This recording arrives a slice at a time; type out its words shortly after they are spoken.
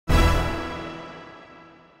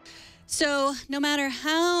So no matter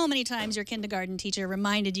how many times your kindergarten teacher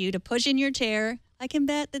reminded you to push in your chair, I can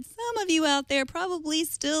bet that some of you out there probably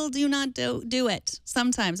still do not do it.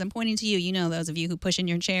 Sometimes I'm pointing to you. You know, those of you who push in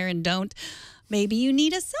your chair and don't. Maybe you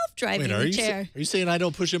need a self-driving chair. Are you saying I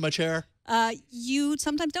don't push in my chair? You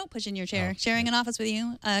sometimes don't push in your chair. Sharing an office with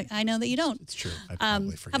you, I know that you don't. It's true. I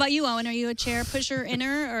probably forget. How about you, Owen? Are you a chair pusher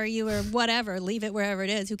inner, or are you a whatever? Leave it wherever it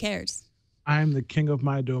is. Who cares? I'm the king of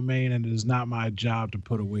my domain, and it is not my job to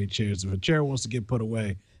put away chairs. If a chair wants to get put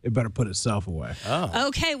away, it better put itself away. Oh.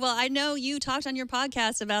 Okay, well, I know you talked on your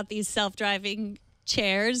podcast about these self-driving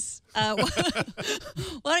chairs. Why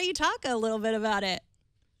don't you talk a little bit about it?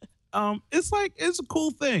 It's a cool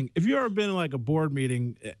thing. If you've ever been in like a board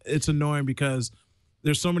meeting, it's annoying because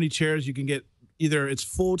there's so many chairs you can get. Either it's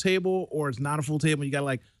full table or it's not a full table. You got to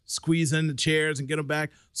like squeeze in the chairs and get them back.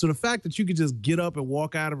 So the fact that you could just get up and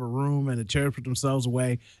walk out of a room and the chairs put themselves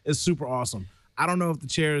away is super awesome. I don't know if the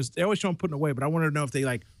chairs, they always show them putting away, but I want to know if they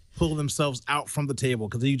like pull themselves out from the table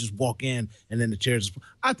because then you just walk in and then the chairs.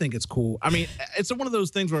 I think it's cool. I mean, it's one of those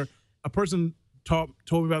things where a person told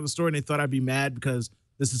me about the story and they thought I'd be mad because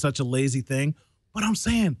this is such a lazy thing. But I'm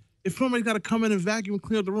saying if somebody's got to come in and vacuum and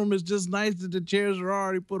clean up the room, it's just nice that the chairs are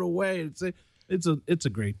already put away. It's a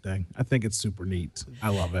great thing. I think it's super neat. I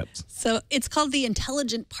love it. So it's called the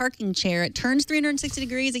Intelligent Parking Chair. It turns 360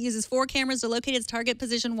 degrees. It uses 4 cameras to locate its target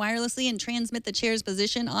position wirelessly and transmit the chair's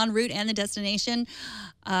position en route and the destination.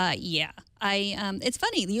 It's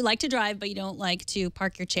funny. You like to drive, but you don't like to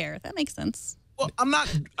park your chair. That makes sense. Well, I'm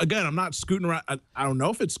not scooting around. I don't know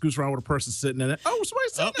if it scoots around with a person sitting in it. Oh,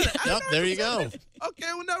 somebody's sitting in it. Yep, there you go. Okay,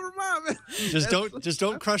 well, never mind, man. Just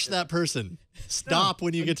don't crush that person. Stop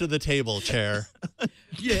when you get to the table, chair.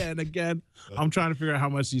 Yeah, and again, I'm trying to figure out how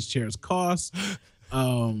much these chairs cost.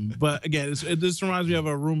 But again, this reminds me of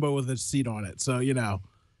a Roomba with a seat on it. So, you know,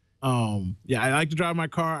 I like to drive my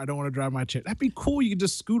car. I don't want to drive my chair. That'd be cool. You could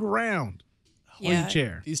just scoot around. Yeah.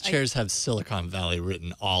 Chair. These chairs have Silicon Valley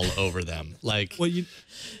written all over them. Like,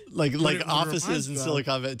 like offices in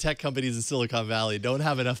Silicon Valley, tech companies in Silicon Valley don't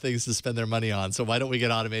have enough things to spend their money on. So why don't we get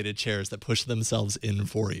automated chairs that push themselves in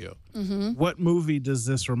for you? Mm-hmm. What movie does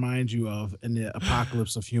this remind you of in the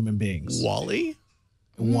apocalypse of human beings? WALL-E?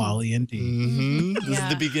 WALL-E, indeed. Mm-hmm. This is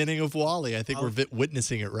the beginning of WALL-E. I think we're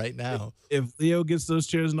witnessing it right now. If Leo gets those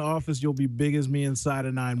chairs in the office, you'll be big as me inside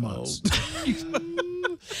of 9 months.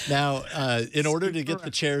 Now, in order to get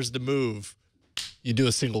the chairs to move, you do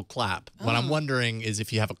a single clap. What I'm wondering is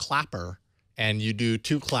if you have a clapper and you do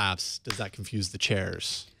 2 claps, does that confuse the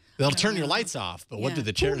chairs? They'll turn your lights off, but what do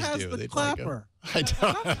the chairs do? The clapper? I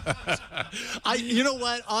don't. You know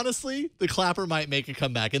what? Honestly, the clapper might make a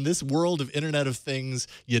comeback. In this world of Internet of Things,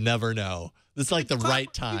 you never know. It's like the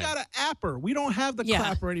right time. We got an apper. We don't have the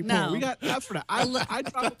clapper anymore. No. We got apps for that. I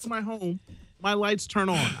drive up to my home. My lights turn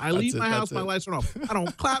on. I leave my house, my lights turn off. I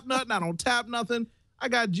don't clap nothing. I don't tap nothing. I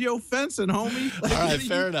got geofencing, homie. All right,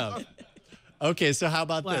 fair enough. Okay, so how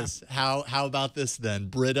about this? How about this then?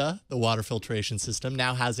 Brita, the water filtration system,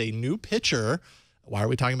 now has a new pitcher. Why are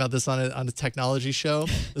we talking about this on a technology show?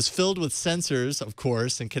 It's filled with sensors, of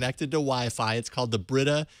course, and connected to Wi-Fi. It's called the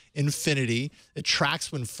Brita Infinity. It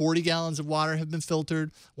tracks when 40 gallons of water have been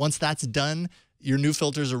filtered. Once that's done, your new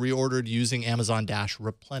filters are reordered using Amazon Dash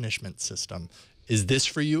replenishment system. Is this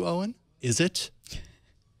for you, Owen? Is it?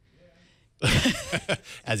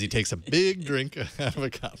 As he takes a big drink out of a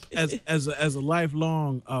cup. As a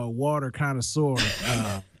lifelong water connoisseur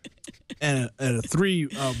and a 3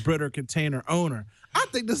 Brita container owner, I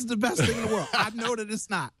think this is the best thing in the world. I know that it's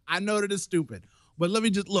not. I know that it's stupid. But let me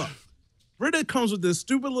just look. Brita comes with this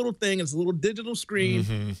stupid little thing. It's a little digital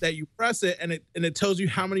screen that you press it and it tells you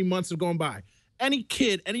how many months have gone by. Any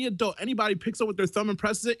kid, any adult, anybody picks up with their thumb and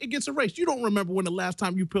presses it, it gets erased. You don't remember when the last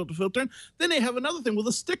time you put the filter in. Then they have another thing with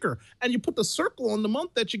a sticker, and you put the circle on the month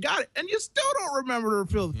that you got it, and you still don't remember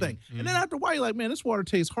to fill the thing. And then after a while, you're like, man, this water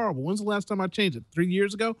tastes horrible. When's the last time I changed it? 3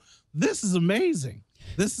 years ago? This is amazing.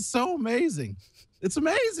 This is so amazing. It's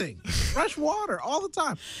amazing. Fresh water all the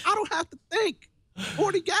time. I don't have to think.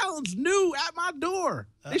 40 gallons new at my door.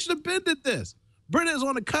 They should have been did this. Brita is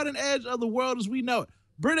on the cutting edge of the world as we know it.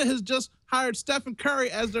 Brita has just hired Stephen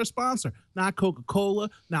Curry as their sponsor. Not Coca-Cola,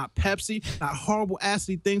 not Pepsi, not horrible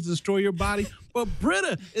acidy things to destroy your body. But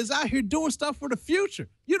Brita is out here doing stuff for the future.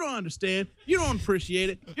 You don't understand. You don't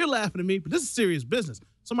appreciate it. You're laughing at me, but this is serious business.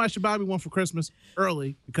 Somebody should buy me one for Christmas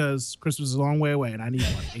early because Christmas is a long way away and I need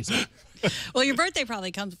one ASAP. Well, your birthday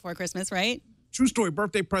probably comes before Christmas, right? True story,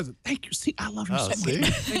 birthday present. Thank you. See, I love you so much.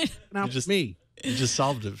 Thank you for me. You just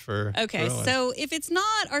solved it for Okay, Owen. so if it's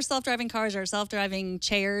not our self-driving cars or our self-driving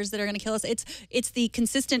chairs that are going to kill us, it's the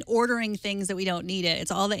consistent ordering things that we don't need it.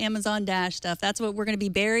 It's all the Amazon Dash stuff. That's what we're going to be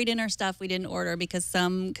buried in our stuff we didn't order because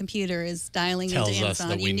some computer is dialing Tells into us Amazon.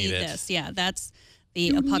 that we You need need it. this. Yeah, that's the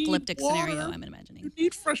You apocalyptic need water. scenario I'm imagining. You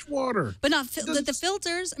need fresh water. But not the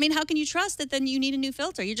filters. I mean, how can you trust that then you need a new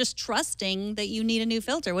filter? You're just trusting that you need a new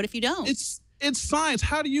filter. What if you don't? It's science.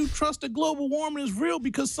 How do you trust that global warming is real?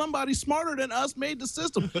 Because somebody smarter than us made the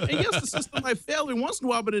system. And yes, the system might fail every once in a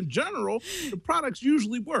while, but in general, the products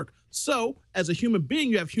usually work. So, as a human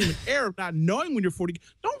being, you have human error of not knowing when you're 40.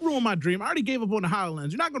 Don't ruin my dream. I already gave up on the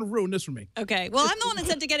HoloLens. You're not going to ruin this for me. Okay. Well, I'm the one that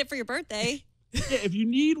said to get it for your birthday. Yeah, if you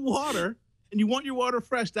need water and you want your water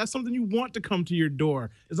fresh, that's something you want to come to your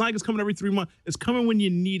door. It's not like it's coming every 3 months. It's coming when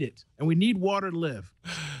you need it. And we need water to live.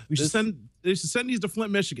 They should send these to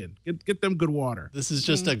Flint, Michigan. Get them good water. This is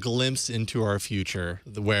just a glimpse into our future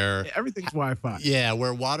where Everything's Wi-Fi. Yeah,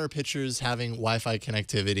 where water pitchers having Wi-Fi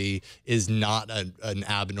connectivity is not an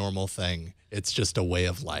abnormal thing. It's just a way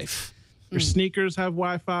of life. Your sneakers have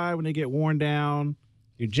Wi-Fi when they get worn down.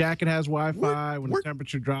 Your jacket has Wi-Fi. When the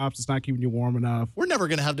temperature drops, it's not keeping you warm enough. We're never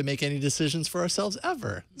going to have to make any decisions for ourselves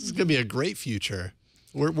ever. This is going to be a great future.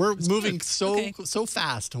 We're moving so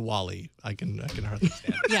fast to Wall-E. I can hardly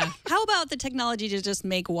stand it. Yeah. How about the technology to just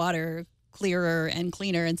make water clearer and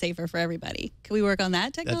cleaner and safer for everybody? Can we work on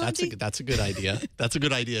that technology? That's a good idea. That's a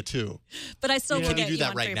good idea too. But I still will Can you get do you that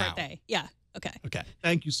on right for your now? birthday. Yeah. Okay. Okay.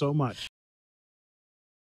 Thank you so much.